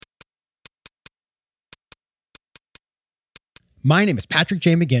My name is Patrick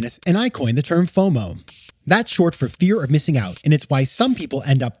J. McGinnis, and I coined the term FOMO. That's short for fear of missing out, and it's why some people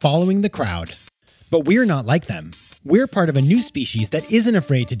end up following the crowd. But we're not like them. We're part of a new species that isn't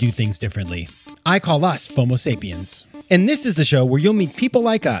afraid to do things differently. I call us FOMO sapiens. And this is the show where you'll meet people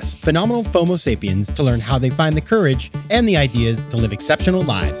like us, phenomenal FOMO sapiens, to learn how they find the courage and the ideas to live exceptional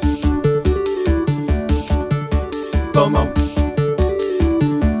lives. FOMO.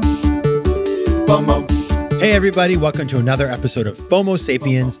 FOMO. Hey everybody, welcome to another episode of FOMO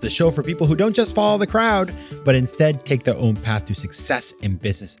Sapiens, the show for people who don't just follow the crowd, but instead take their own path to success in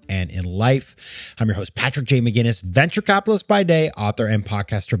business and in life. I'm your host, Patrick J. McGinnis, venture capitalist by day, author and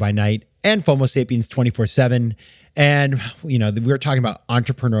podcaster by night, and FOMO Sapiens 24/7. And, we were talking about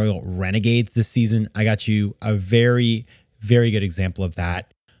entrepreneurial renegades this season. I got you a very, very good example of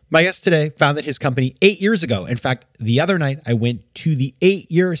that. My guest today founded his company 8 years ago. In fact, the other night I went to the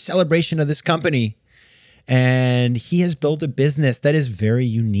 8-year celebration of this company. And he has built a business that is very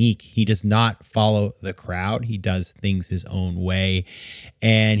unique. He does not follow the crowd. He does things his own way.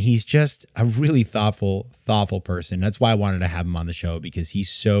 And he's just a really thoughtful person. That's why I wanted to have him on the show, because he's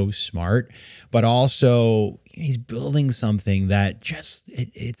so smart, but also he's building something that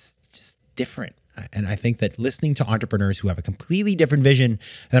it's just different. And I think that listening to entrepreneurs who have a completely different vision,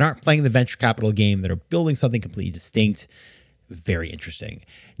 that aren't playing the venture capital game, that are building something completely distinct, very interesting.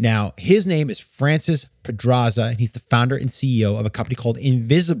 Now, his name is Francis Pedraza, and he's the founder and CEO of a company called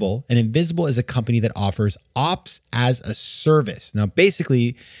Invisible. And Invisible is a company that offers ops as a service. Now,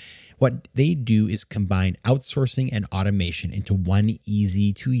 basically, what they do is combine outsourcing and automation into one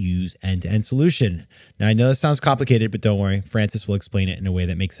easy-to-use end-to-end solution. Now, I know this sounds complicated, but don't worry. Francis will explain it in a way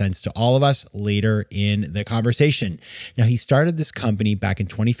that makes sense to all of us later in the conversation. Now, he started this company back in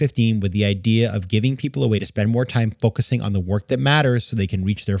 2015 with the idea of giving people a way to spend more time focusing on the work that matters so they can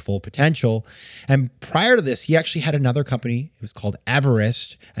reach their full potential. And prior to this, he actually had another company. It was called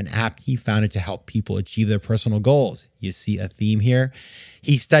Everest, an app he founded to help people achieve their personal goals. You see a theme here.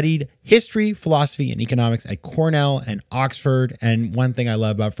 He studied history, philosophy, and economics at Cornell and Oxford. And one thing I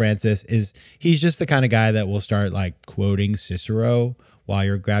love about Francis is he's just the kind of guy that will start quoting Cicero while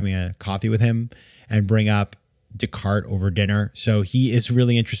you're grabbing a coffee with him and bring up Descartes over dinner. So he is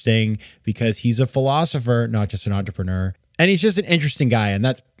really interesting because he's a philosopher, not just an entrepreneur. And he's just an interesting guy. And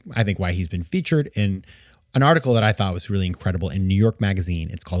that's, I think, why he's been featured in an article that I thought was really incredible in New York Magazine.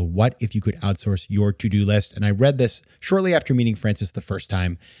 It's called "What If You Could Outsource Your To-Do List?" And I read this shortly after meeting Francis the first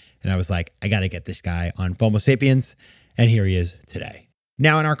time. And I was like, I got to get this guy on FOMO Sapiens. And here he is today.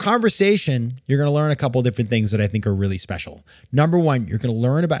 Now, in our conversation, you're going to learn a couple of different things that I think are really special. Number one, you're going to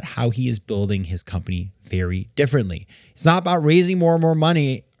learn about how he is building his company very differently. It's not about raising more and more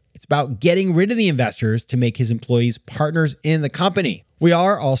money. It's about getting rid of the investors to make his employees partners in the company. We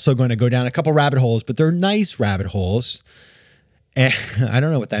are also going to go down a couple rabbit holes, but they're nice rabbit holes. And I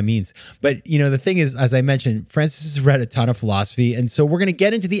don't know what that means. But, the thing is, as I mentioned, Francis has read a ton of philosophy. And so we're going to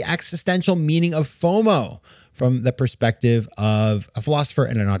get into the existential meaning of FOMO from the perspective of a philosopher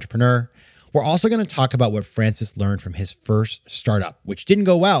and an entrepreneur. We're also going to talk about what Francis learned from his first startup, which didn't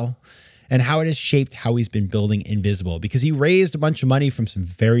go well, and how it has shaped how he's been building Invisible, because he raised a bunch of money from some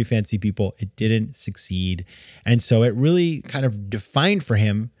very fancy people. It didn't succeed. And so it really kind of defined for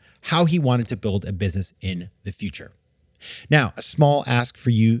him how he wanted to build a business in the future. Now, a small ask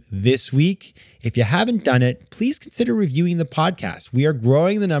for you this week. If you haven't done it, please consider reviewing the podcast. We are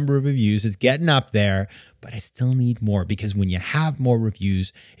growing the number of reviews. It's getting up there, but I still need more, because when you have more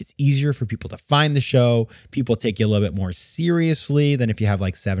reviews, it's easier for people to find the show. People take you a little bit more seriously than if you have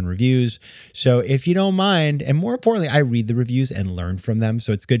 7 reviews. So if you don't mind, and more importantly, I read the reviews and learn from them.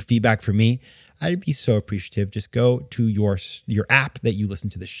 So it's good feedback for me. I'd be so appreciative. Just go to your app that you listen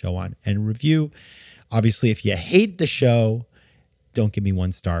to the show on and review. Obviously, if you hate the show, don't give me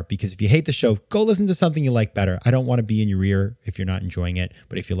 1 star, because if you hate the show, go listen to something you like better. I don't want to be in your ear if you're not enjoying it,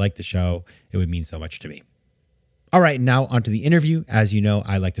 but if you like the show, it would mean so much to me. All right, now onto the interview. As you know,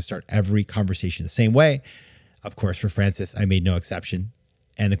 I like to start every conversation the same way. Of course, for Francis, I made no exception.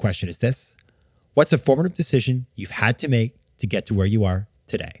 And the question is this: what's a formative decision you've had to make to get to where you are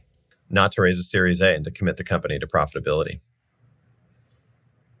today? Not to raise a Series A and to commit the company to profitability.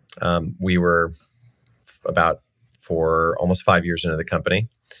 We were for almost 5 years into the company.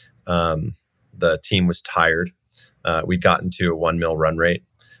 The team was tired. We'd gotten to a 1 mil run rate.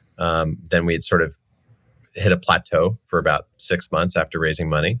 Then we had sort of hit a plateau for about 6 months after raising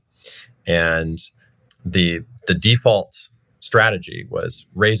money. And the default strategy was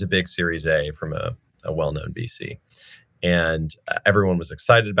raise a big Series A from a well-known VC. And everyone was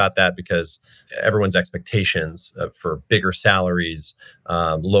excited about that because everyone's expectations for bigger salaries,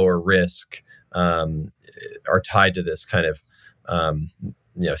 lower risk, are tied to this kind of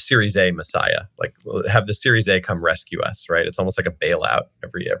Series A messiah, like have the Series A come rescue us, right? It's almost like a bailout.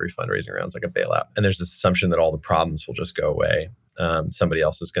 Every fundraising round is like a bailout, and there's this assumption that all the problems will just go away. Somebody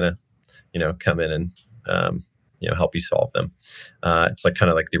else is going to, come in and help you solve them. It's like kind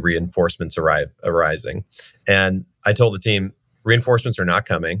of like the reinforcements arising, and I told the team, reinforcements are not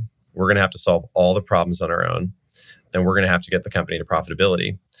coming. We're going to have to solve all the problems on our own, and we're going to have to get the company to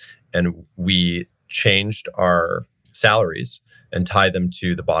profitability. And we changed our salaries and tied them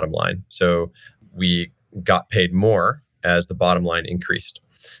to the bottom line. So we got paid more as the bottom line increased.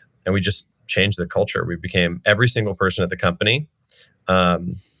 And we just changed the culture. We became, every single person at the company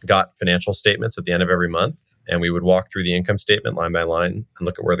got financial statements at the end of every month. And we would walk through the income statement line by line and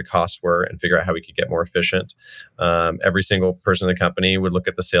look at where the costs were and figure out how we could get more efficient. Every single person in the company would look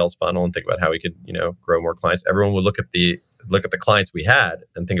at the sales funnel and think about how we could, grow more clients. Everyone would look at the clients we had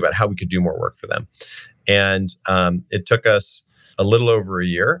and think about how we could do more work for them. And it took us a little over a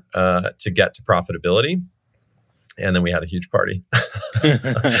year to get to profitability. And then we had a huge party.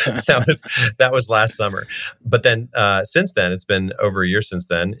 that was last summer. But then since then, it's been over a year since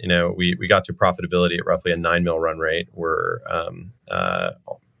then. We got to profitability at roughly a 9 mil run rate. We're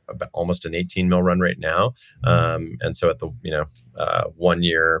about almost an 18 mil run rate now. And so at the 1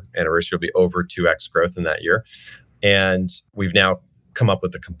 year anniversary, will be over 2x growth in that year. And we've now come up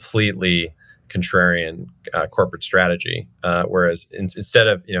with a completely contrarian corporate strategy. Whereas instead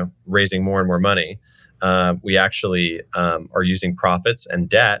of raising more and more money, we actually are using profits and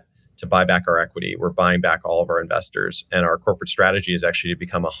debt to buy back our equity. We're buying back all of our investors. And our corporate strategy is actually to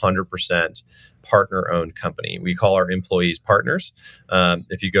become 100% partner-owned company. We call our employees partners.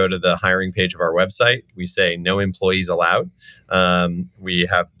 If you go to the hiring page of our website, we say no employees allowed. We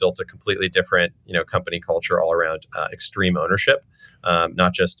have built a completely different, company culture all around extreme ownership,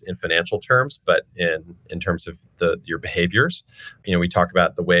 not just in financial terms, but in terms of your behaviors. We talk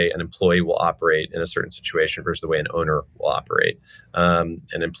about the way an employee will operate in a certain situation versus the way an owner will operate. And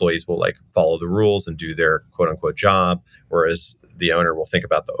employees will follow the rules and do their quote unquote job, whereas the owner will think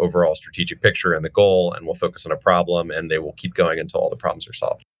about the overall strategic picture and the goal and will focus on a problem, and they will keep going until all the problems are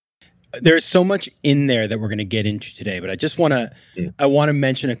solved. There's so much in there that we're going to get into today, but I just want to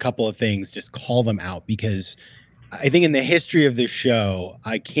mention a couple of things, just call them out, because I think in the history of this show,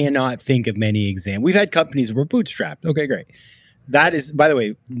 I cannot think of many examples. We've had companies that were bootstrapped. Okay, great. That is, by the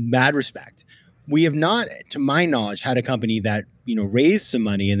way, mad respect. We have not, to my knowledge, had a company that, raised some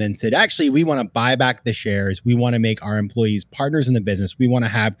money and then said, actually, we want to buy back the shares. We want to make our employees partners in the business. We want to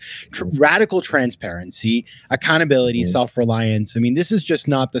have radical transparency, accountability, self-reliance. I mean, this is just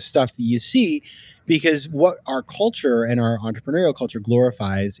not the stuff that you see, because what our culture and our entrepreneurial culture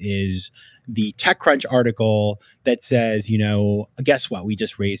glorifies is the TechCrunch article that says, guess what? We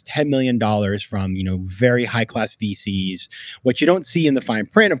just raised $10 million from, very high-class VCs. What you don't see in the fine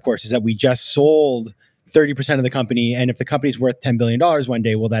print, of course, is that we just sold 30% of the company. And if the company's worth $10 billion one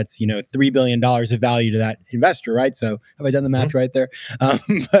day, well, that's, $3 billion of value to that investor, right? So have I done the math right there?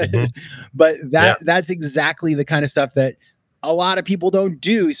 But that's exactly the kind of stuff that a lot of people don't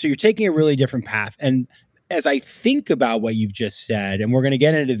do. So you're taking a really different path. And as I think about what you've just said, and we're going to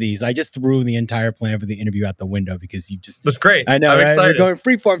get into these, I just threw the entire plan for the interview out the window because you just... That's great. I know, I'm right? excited. We're going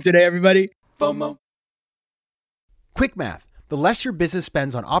freeform today, everybody. FOMO. Quick math. The less your business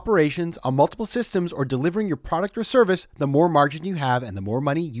spends on operations, on multiple systems, or delivering your product or service, the more margin you have and the more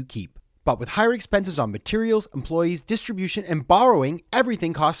money you keep. But with higher expenses on materials, employees, distribution, and borrowing,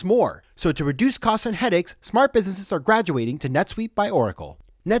 everything costs more. So to reduce costs and headaches, smart businesses are graduating to NetSuite by Oracle.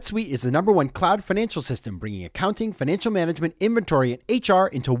 NetSuite is the #1 cloud financial system, bringing accounting, financial management, inventory, and HR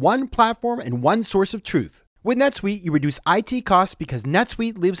into one platform and one source of truth. With NetSuite, you reduce IT costs because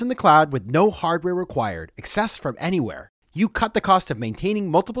NetSuite lives in the cloud with no hardware required, accessed from anywhere. You cut the cost of maintaining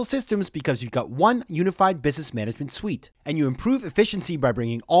multiple systems because you've got one unified business management suite. And you improve efficiency by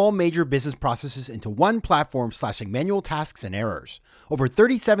bringing all major business processes into one platform, slashing manual tasks and errors. Over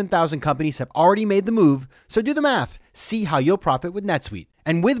 37,000 companies have already made the move, so do the math. See how you'll profit with NetSuite.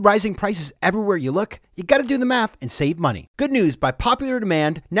 And with rising prices everywhere you look, you got to do the math and save money. Good news, by popular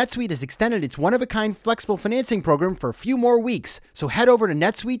demand, NetSuite has extended its one-of-a-kind flexible financing program for a few more weeks. So head over to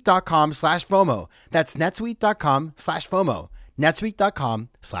netsuite.com/FOMO. That's netsuite.com/FOMO.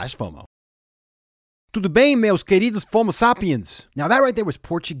 netsuite.com/FOMO. Tudo bem, meus queridos FOMO sapiens? Now that right there was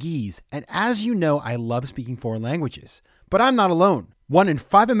Portuguese. And as you know, I love speaking foreign languages. But I'm not alone. 1 in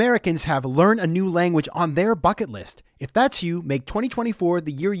 5 Americans have learn a new language on their bucket list. If that's you, make 2024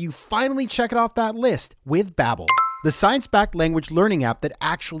 the year you finally check it off that list with Babbel. the science-backed language learning app that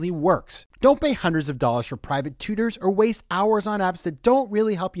actually works. Don't pay hundreds of dollars for private tutors or waste hours on apps that don't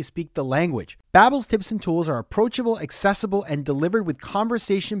really help you speak the language. Babbel's tips and tools are approachable, accessible, and delivered with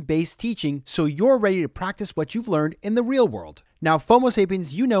conversation-based teaching so you're ready to practice what you've learned in the real world. Now, FOMO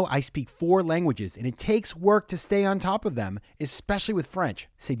Sapiens, you know I speak 4 languages, and it takes work to stay on top of them, especially with French.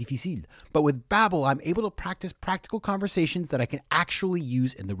 C'est difficile. But with Babbel, I'm able to practice practical conversations that I can actually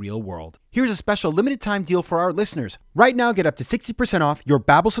use in the real world. Here's a special limited-time deal for our listeners. Right now, get up to 60% off your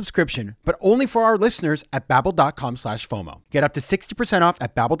Babbel subscription, but only for our listeners at babbel.com/FOMO. Get up to 60% off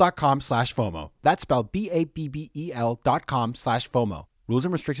at babbel.com/FOMO. That's spelled BABBEL.com/FOMO. Rules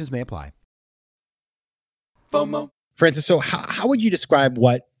and restrictions may apply. FOMO. Francis, so how would you describe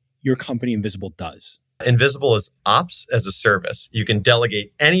what your company Invisible does? Invisible is ops as a service. You can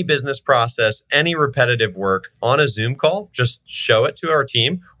delegate any business process, any repetitive work on a Zoom call, just show it to our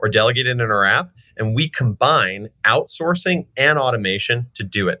team or delegate it in our app. And we combine outsourcing and automation to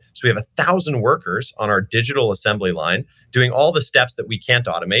do it. So we have 1,000 workers on our digital assembly line doing all the steps that we can't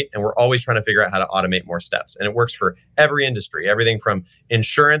automate. And we're always trying to figure out how to automate more steps. And it works for every industry, everything from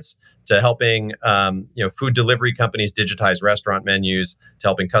insurance to helping food delivery companies digitize restaurant menus, to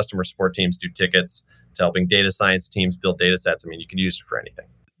helping customer support teams do tickets, to helping data science teams build data sets. I mean, you can use it for anything.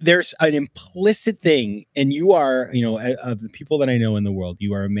 There's an implicit thing, and you are, of the people that I know in the world,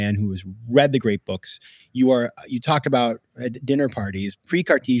 you are a man who has read the great books. You talk about at dinner parties,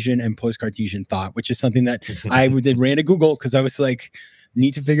 pre-Cartesian and post-Cartesian thought, which is something that I ran to Google because I was like,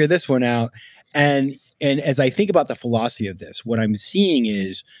 need to figure this one out. And as I think about the philosophy of this, what I'm seeing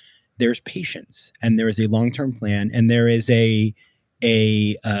is there's patience and there is a long-term plan and there is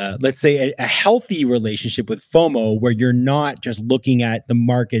let's say a healthy relationship with FOMO where you're not just looking at the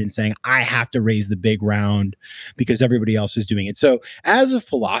market and saying, I have to raise the big round because everybody else is doing it. So as a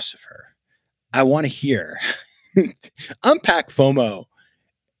philosopher, I want to hear unpack FOMO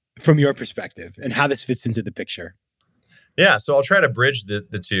from your perspective and how this fits into the picture. Yeah, so I'll try to bridge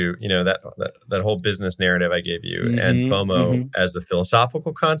the two, that whole business narrative I gave you, and FOMO as a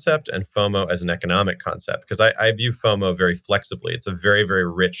philosophical concept and FOMO as an economic concept, because I view FOMO very flexibly. It's a very, very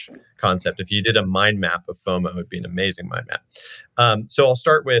rich concept. If you did a mind map of FOMO, it would be an amazing mind map. So I'll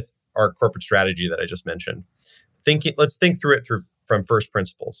start with our corporate strategy that I just mentioned. Let's think through it from first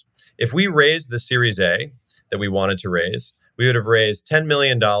principles. If we raised the Series A that we wanted to raise, we would have raised $10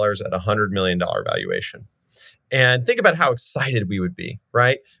 million at a $100 million valuation. And think about how excited we would be,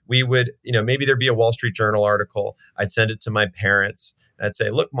 right? We would, maybe there'd be a Wall Street Journal article. I'd send it to my parents. I'd say,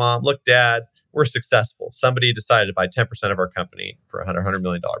 look, Mom, look, Dad, we're successful. Somebody decided to buy 10% of our company for a $100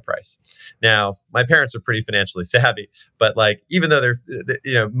 million price. Now, my parents are pretty financially savvy, but even though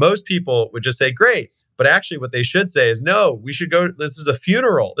most people would just say, great. But actually what they should say is, no, we should go, this is a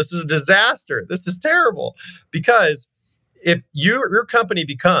funeral. This is a disaster. This is terrible. Because if your company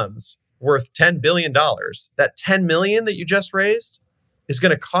becomes worth $10 billion, that $10 million that you just raised is going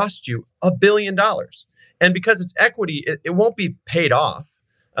to cost you $1 billion. And because it's equity, it won't be paid off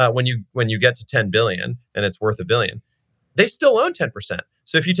when you get to 10 billion and it's worth $1 billion. They still own 10%.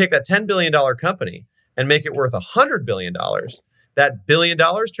 So if you take that $10 billion company and make it worth $100 billion, that $1 billion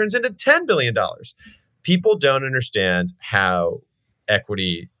turns into $10 billion. People don't understand how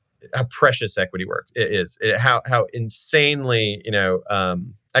precious equity work is, how insanely,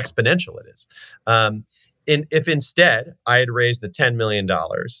 exponential it is. If instead I had raised the $10 million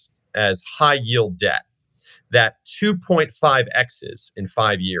as high yield debt, that 2.5x's in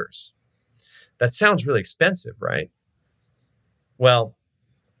 5 years, that sounds really expensive, right? Well,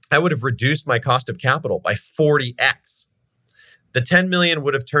 I would have reduced my cost of capital by 40x. The 10 million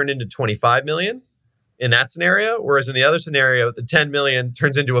would have turned into 25 million in that scenario, whereas in the other scenario, the 10 million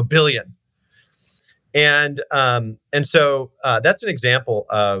turns into $1 billion. And so that's an example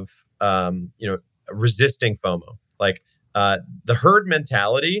of resisting FOMO. The herd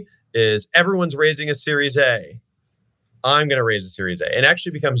mentality is everyone's raising a Series A. I'm going to raise a Series A, and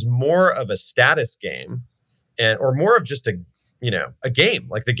actually becomes more of a status game, or more of just a game.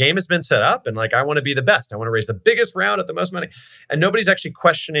 Like the game has been set up, and I want to be the best. I want to raise the biggest round at the most money, and nobody's actually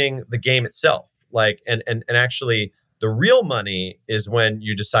questioning the game itself. And actually, the real money is when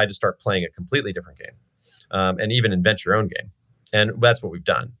you decide to start playing a completely different game, and even invent your own game. And that's what we've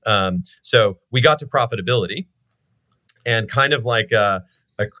done. So we got to profitability, and kind of I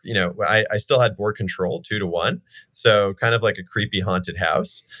still had board control 2-1. So kind of like a creepy haunted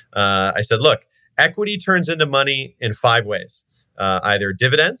house. I said, look, equity turns into money in 5 ways. Either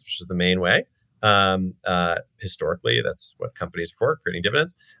dividends, which is the main way. Historically, that's what companies are for, creating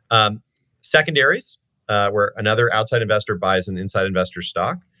dividends. Secondaries, where another outside investor buys an inside investor's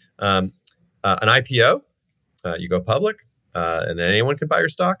stock. An IPO, you go public, and then anyone can buy your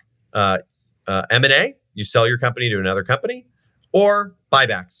stock. M&A, you sell your company to another company, or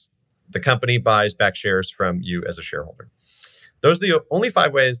buybacks. The company buys back shares from you as a shareholder. Those are the only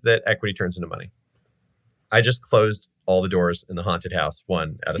 5 ways that equity turns into money. I just closed all the doors in the haunted house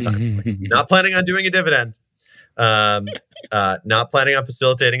one at a time. Not planning on doing a dividend. Not planning on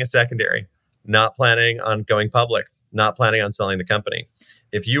facilitating a secondary. Not planning on going public. Not planning on selling the company.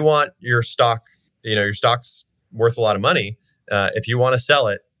 If you want your stock, your stock's worth a lot of money. If you want to sell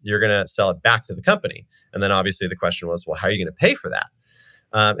it, you're going to sell it back to the company. And then obviously the question was, well, how are you going to pay for that?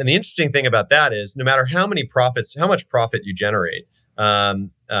 And the interesting thing about that is no matter how much profit you generate,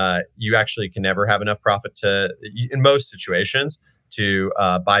 you actually can never have enough profit in most situations, to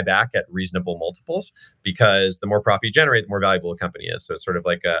buy back at reasonable multiples, because the more profit you generate, the more valuable a company is. So it's sort of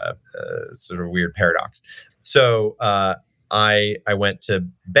like a sort of weird paradox. So I went to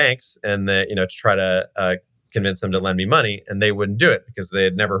banks and to try to convince them to lend me money, and they wouldn't do it because they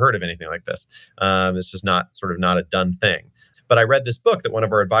had never heard of anything like this. It's just not a done thing. But I read this book that one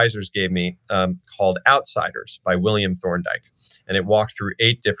of our advisors gave me called Outsiders by William Thorndike. And it walked through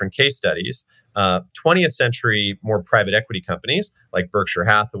 8 different case studies, 20th century more private equity companies like Berkshire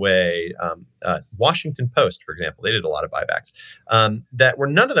Hathaway, Washington Post, for example. They did a lot of buybacks.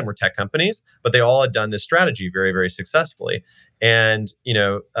 None of them were tech companies, but they all had done this strategy very, very successfully. And,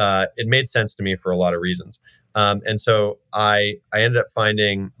 it made sense to me for a lot of reasons. And so I ended up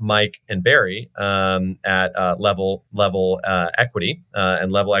finding Mike and Barry at Level Equity,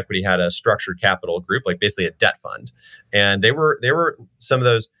 and Level Equity had a structured capital group, like basically a debt fund, and they were some of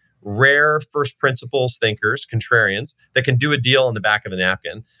those rare first principles thinkers, contrarians that can do a deal on the back of a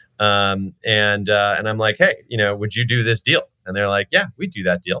napkin. And I'm like, hey, would you do this deal? And they're like, yeah, we do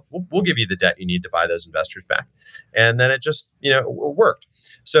that deal. We'll give you the debt you need to buy those investors back. And then it just, worked.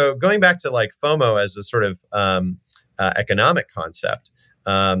 So going back to like FOMO as a sort of economic concept,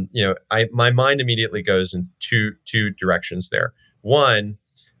 my mind immediately goes in two directions there. One,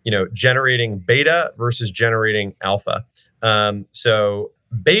 generating beta versus generating alpha. So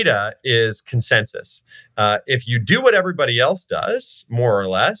beta is consensus. If you do what everybody else does, more or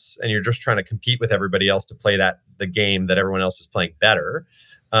less, and you're just trying to compete with everybody else to play the game that everyone else is playing better,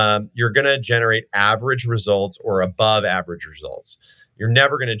 you're going to generate average results or above average results. You're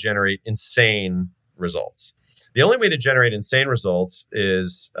never going to generate insane results. The only way to generate insane results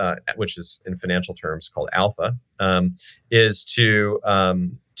is, which is in financial terms called alpha, is to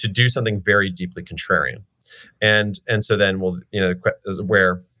do something very deeply contrarian. And so then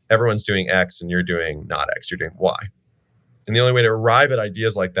where everyone's doing X and you're doing not X, you're doing Y. And the only way to arrive at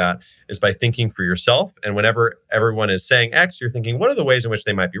ideas like that is by thinking for yourself. And whenever everyone is saying X, you're thinking, what are the ways in which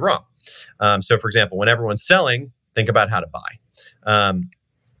they might be wrong? So for example, when everyone's selling, think about how to buy.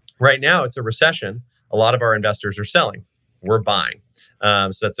 Right now, it's a recession. A lot of our investors are selling. We're buying.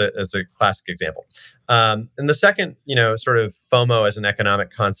 So that's a classic example. And the second, sort of FOMO as an economic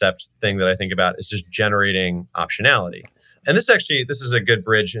concept thing that I think about is just generating optionality. And this is a good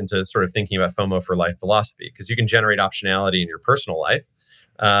bridge into sort of thinking about FOMO for life philosophy, because you can generate optionality in your personal life,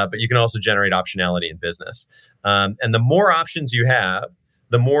 but you can also generate optionality in business. And the more options you have,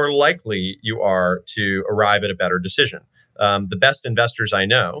 the more likely you are to arrive at a better decision. The best investors I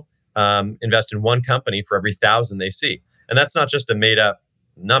know invest in one company for every 1,000 they see. And that's not just a made up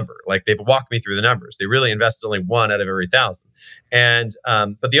number. Like, they've walked me through the numbers. They really invested only one out of every 1,000. And,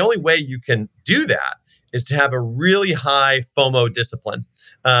 but the only way you can do that is to have a really high FOMO discipline,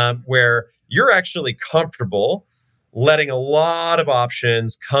 where you're actually comfortable letting a lot of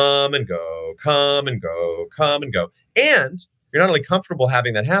options come and go, come and go, come and go. And you're not only comfortable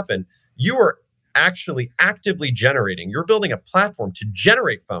having that happen, you are actually actively you're building a platform to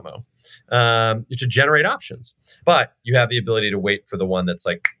generate FOMO, to generate options. But you have the ability to wait for the one that's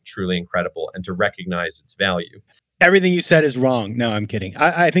like truly incredible and to recognize its value. Everything you said is wrong. No, I'm kidding.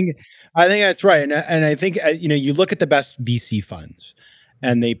 I think that's right. And I think, you look at the best VC funds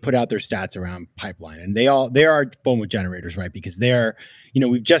and they put out their stats around pipeline, and they are FOMO generators, right? Because they're,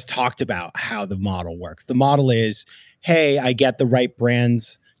 we've just talked about how the model works. The model is, hey, I get the right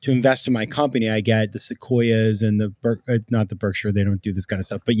brands to invest in my company. I get the Sequoias and not the Berkshire, they don't do this kind of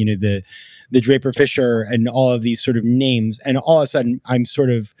stuff, but the Draper Fisher and all of these sort of names. And all of a sudden I am sort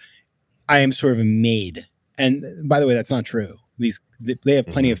of a maid. And by the way, that's not true. They have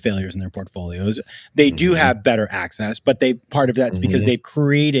plenty of failures in their portfolios. They do have better access, but part of that's because they've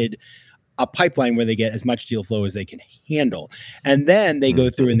created a pipeline where they get as much deal flow as they can handle. And then they go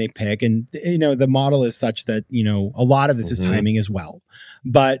through and they pick, and the model is such that, a lot of this is timing as well,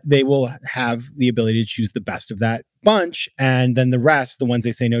 but they will have the ability to choose the best of that bunch, and then the rest, the ones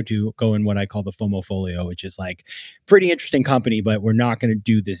they say no to, go in what I call the FOMO folio, which is like pretty interesting company, but we're not going to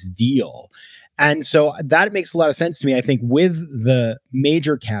do this deal. And so that makes a lot of sense to me. I think with the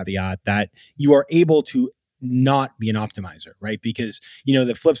major caveat that you are able to not be an optimizer, right? Because,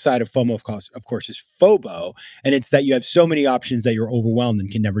 the flip side of FOMO, of course, is FOBO. And it's that you have so many options that you're overwhelmed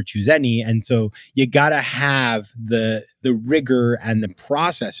and can never choose any. And so you got to have the rigor and the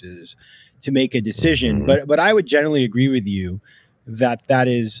processes to make a decision. But I would generally agree with you that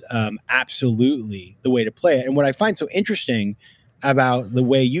is absolutely the way to play it. And what I find so interesting about the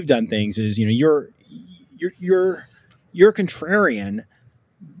way you've done things is, you're contrarian,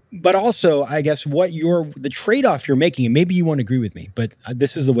 but also I guess the trade-off you're making, and maybe you won't agree with me, but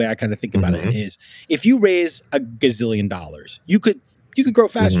this is the way I kind of think about it, is if you raise a gazillion dollars, you could grow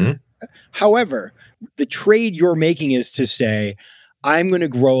faster. However, the trade you're making is to say, I'm going to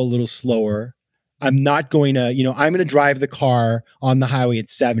grow a little slower. I'm not going to, I'm going to drive the car on the highway at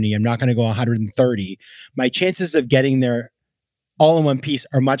 70. I'm not going to go 130. My chances of getting there all in one piece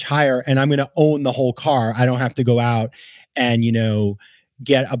are much higher, and I'm going to own the whole car. I don't have to go out and,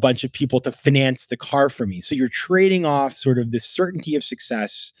 get a bunch of people to finance the car for me. So you're trading off sort of the certainty of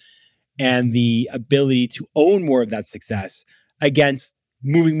success and the ability to own more of that success against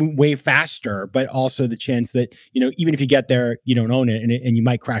moving way faster, but also the chance that, even if you get there, you don't own it and you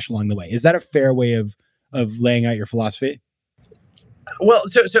might crash along the way. Is that a fair way of laying out your philosophy? Well,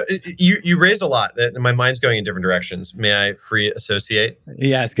 so you raised a lot. My mind's going in different directions. May I free associate?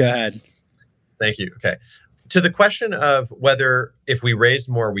 Yes, go ahead. Thank you. Okay. To the question of whether if we raised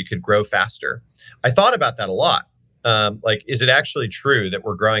more, we could grow faster, I thought about that a lot. Is it actually true that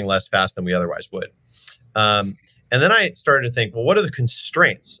we're growing less fast than we otherwise would? And then I started to think, well, what are the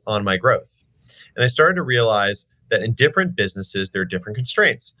constraints on my growth? And I started to realize that in different businesses, there are different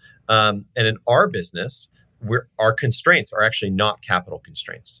constraints. And in our business, our constraints are actually not capital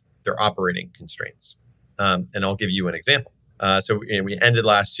constraints. They're operating constraints. And I'll give you an example. So we ended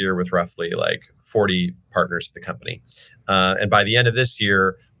last year with roughly 40 partners at the company. And by the end of this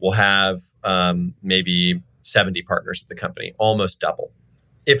year, we'll have maybe 70 partners at the company, almost double.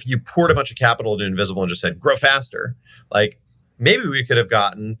 If you poured a bunch of capital into Invisible and just said, grow faster, maybe we could have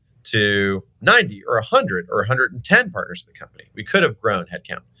gotten to 90 or 100 or 110 partners at the company. We could have grown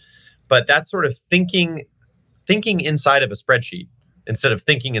headcount. But that's sort of thinking inside of a spreadsheet instead of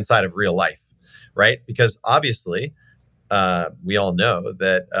thinking inside of real life, right? Because obviously, we all know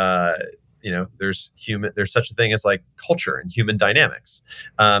that there's such a thing as culture and human dynamics.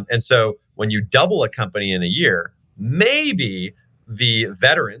 And so when you double a company in a year, maybe the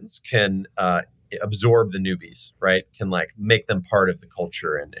veterans can absorb the newbies, right? Can make them part of the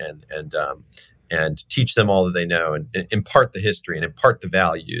culture and teach them all that they know and impart the history and impart the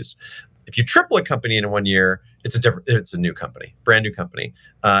values. If you triple a company in 1 year, it's a new company, brand new company,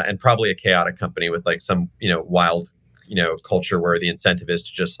 and probably a chaotic company with some wild culture where the incentive is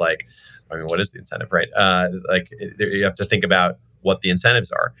to just what is the incentive, right? You have to think about what the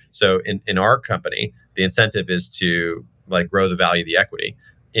incentives are. So in our company, the incentive is to grow the value of the equity.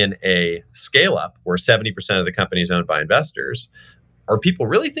 In a scale up where 70% of the company is owned by investors, are people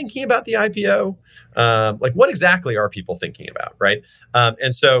really thinking about the IPO? What exactly are people thinking about, right?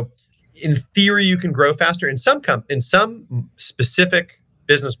 And so in theory, you can grow faster. In some specific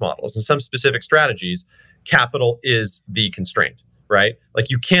business models and some specific strategies, capital is the constraint, right?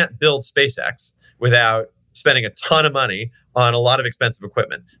 You can't build SpaceX without spending a ton of money on a lot of expensive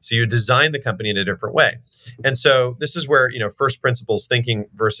equipment. So you design the company in a different way. And so this is where, first principles thinking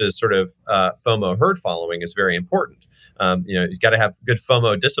versus sort of FOMO herd following is very important. You've got to have good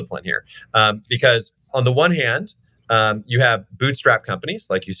FOMO discipline here. Because on the one hand, you have bootstrap companies,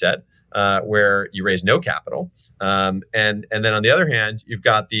 like you said, where you raise no capital. And then on the other hand, you've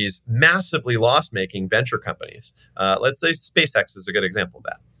got these massively loss-making venture companies. Let's say SpaceX is a good example of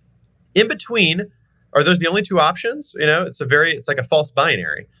that. In between, are those the only two options? It's like a false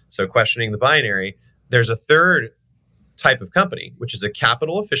binary. So questioning the binary, there's a third type of company, which is a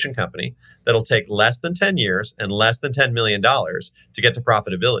capital efficient company that'll take less than 10 years and less than $10 million to get to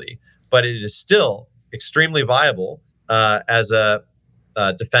profitability. But it is still extremely viable as a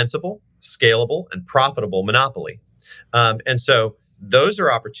defensible, scalable, and profitable monopoly. And so those are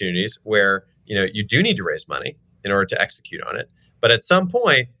opportunities where you do need to raise money in order to execute on it. But at some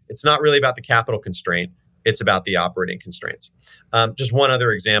point, it's not really about the capital constraint. It's about the operating constraints. Just one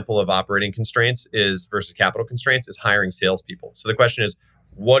other example of operating constraints versus capital constraints is hiring salespeople. So the question is,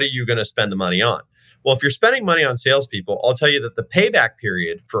 what are you going to spend the money on? Well, if you're spending money on salespeople, I'll tell you that the payback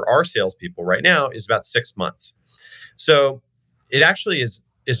period for our salespeople right now is about 6 months. So it actually is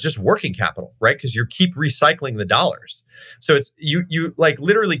is just working capital, right? Because you keep recycling the dollars. So it's you like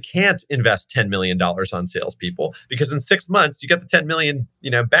literally can't invest $10 million on salespeople, because in 6 months you get the 10 million,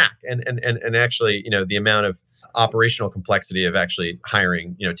 back. And actually, the amount of operational complexity of actually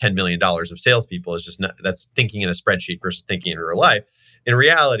hiring, $10 million of salespeople is just not, that's thinking in a spreadsheet versus thinking in real life. In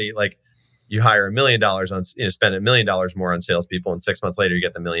reality, like, you hire $1 million on, spend $1 million more on salespeople, and 6 months later you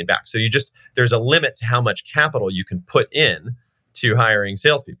get the million back. So there's a limit to how much capital you can put in to hiring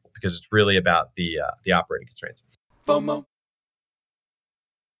salespeople, because it's really about the operating constraints.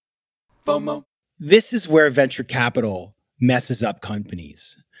 FOMO. This is where venture capital messes up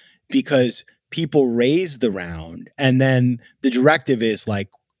companies, because people raise the round and then the directive is like,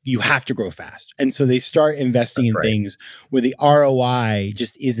 you have to grow fast. And so they start investing in things where the ROI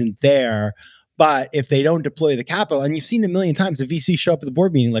just isn't there. But if they don't deploy the capital, and you've seen a million times, the VC show up at the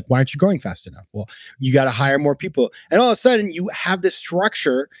board meeting, like, why aren't you growing fast enough? Well, you got to hire more people. And all of a sudden you have this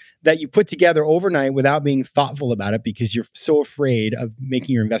structure that you put together overnight without being thoughtful about it, because you're so afraid of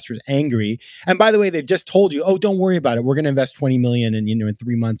making your investors angry. And by the way, they've just told you, oh, don't worry about it. We're going to invest 20 million in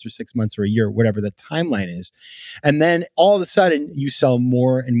 3 months or 6 months or a year, whatever the timeline is. And then all of a sudden you sell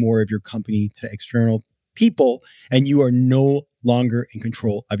more and more of your company to external people, and you are no longer in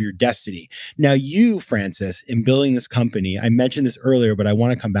control of your destiny. Now, you, Francis, in building this company, I mentioned this earlier, but I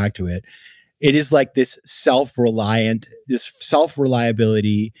want to come back to it. It is like this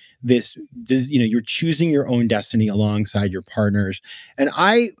self-reliability, you're choosing your own destiny alongside your partners. And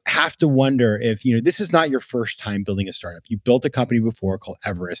I have to wonder if, this is not your first time building a startup. You built a company before called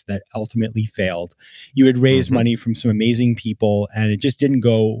Everest that ultimately failed. You had raised money from some amazing people, and it just didn't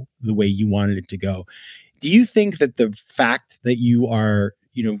go the way you wanted it to go. Do you think that the fact that you are,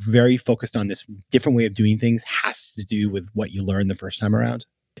 very focused on this different way of doing things has to do with what you learned the first time around?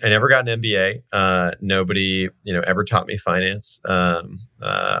 I never got an MBA. Nobody, ever taught me finance.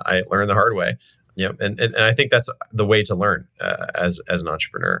 I learned the hard way. And I think that's the way to learn as an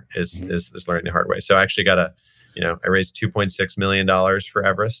entrepreneur is learning the hard way. So I actually got I raised $2.6 million for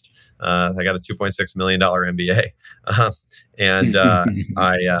Everest. I got a $2.6 million MBA, and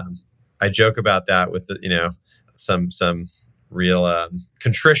I joke about that with some real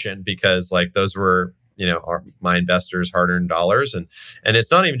contrition, because like those were my investors' hard-earned dollars, and it's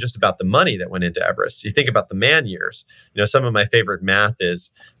not even just about the money that went into Everest. You think about the man years. Some of my favorite math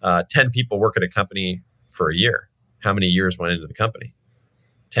is 10 people work at a company for a year. How many years went into the company?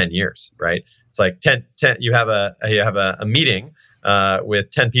 10 years, right? It's like 10 you have a meeting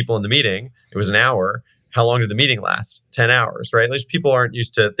with 10 people in the meeting. It was an hour. How long did the meeting last? 10 hours, right? At least people aren't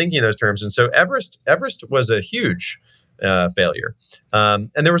used to thinking in those terms. And so Everest was a huge failure.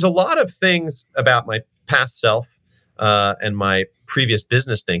 And there was a lot of things about my past self and my previous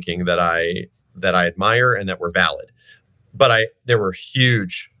business thinking that I admire and that were valid. But there were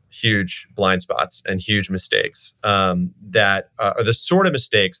huge blind spots and huge mistakes that are the sort of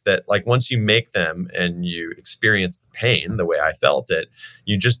mistakes that, like, once you make them and you experience the pain the way I felt it,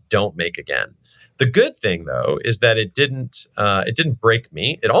 you just don't make again. The good thing, though, is that it didn't break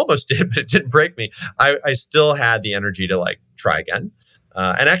me. It almost did, but it didn't break me. I still had the energy to try again.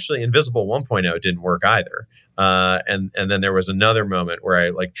 And actually, Invisible 1.0 didn't work either. And then there was another moment where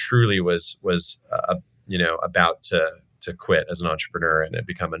I truly was about to quit as an entrepreneur and had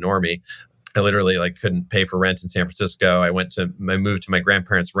become a normie. I literally couldn't pay for rent in San Francisco. I moved to my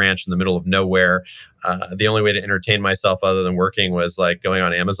grandparents' ranch in the middle of nowhere. The only way to entertain myself other than working was going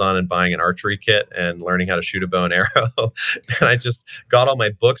on Amazon and buying an archery kit and learning how to shoot a bow and arrow. And I just got all my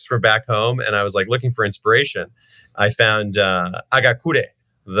books from back home, and I was looking for inspiration. I found Agakure,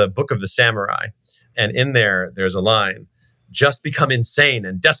 the Book of the Samurai. And in there's a line: "Just become insane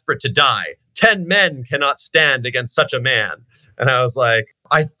and desperate to die. 10 men cannot stand against such a man." And I was like,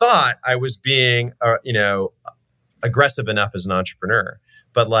 I thought I was being, aggressive enough as an entrepreneur,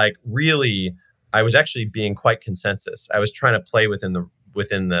 but really, I was actually being quite consensus. I was trying to play I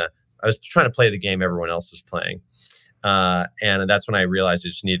was trying to play the game everyone else was playing. And that's when I realized I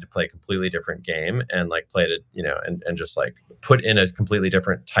just needed to play a completely different game and play it, and just put in a completely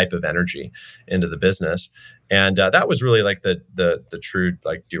different type of energy into the business. And that was really the true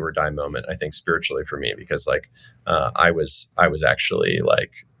do or die moment, I think, spiritually for me, because I was actually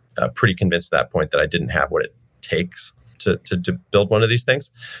pretty convinced at that point that I didn't have what it takes to build one of these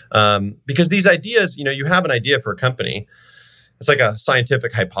things. Because these ideas, you have an idea for a company. It's like a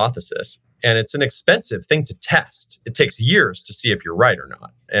scientific hypothesis, and it's an expensive thing to test. It takes years to see if you're right or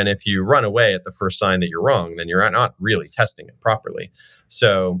not. And if you run away at the first sign that you're wrong, then you're not really testing it properly.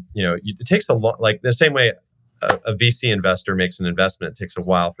 So, it takes a lot, the same way a VC investor makes an investment, it takes a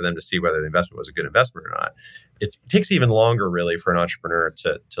while for them to see whether the investment was a good investment or not. It takes even longer, really, for an entrepreneur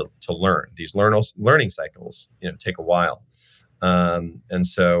to learn. These learning cycles, take a while, and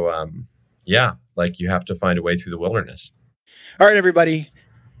so yeah, like you have to find a way through the wilderness. All right, everybody.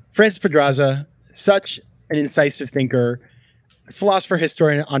 Francis Pedraza, such an incisive thinker, philosopher,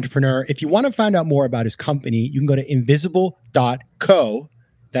 historian, entrepreneur. If you want to find out more about his company, you can go to invisible.co.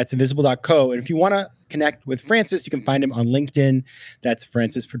 That's invisible.co. And if you want to connect with Francis, you can find him on LinkedIn. That's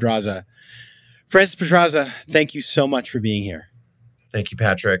Francis Pedraza. Francis Pedraza, thank you so much for being here. Thank you,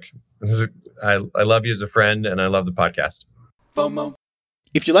 Patrick. I love you as a friend, and I love the podcast. FOMO.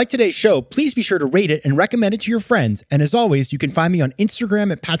 If you like today's show, please be sure to rate it and recommend it to your friends. And as always, you can find me on Instagram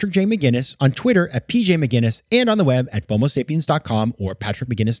at Patrick J. McGinnis, on Twitter at PJ McGinnis, and on the web at FOMOSapiens.com or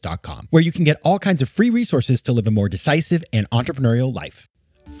PatrickMcGinnis.com, where you can get all kinds of free resources to live a more decisive and entrepreneurial life.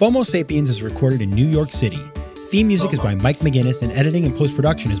 FOMO Sapiens is recorded in New York City. Theme music is by Mike McGinnis, and editing and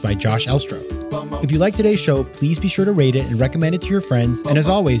post-production is by Josh Elstro. If you like today's show, please be sure to rate it and recommend it to your friends. And as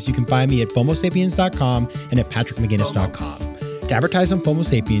always, you can find me at FOMOSapiens.com and at PatrickMcGinnis.com. To advertise on FOMO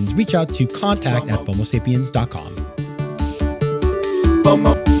Sapiens, reach out to contact@FOMOSapiens.com.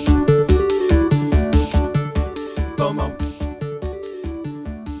 FOMO.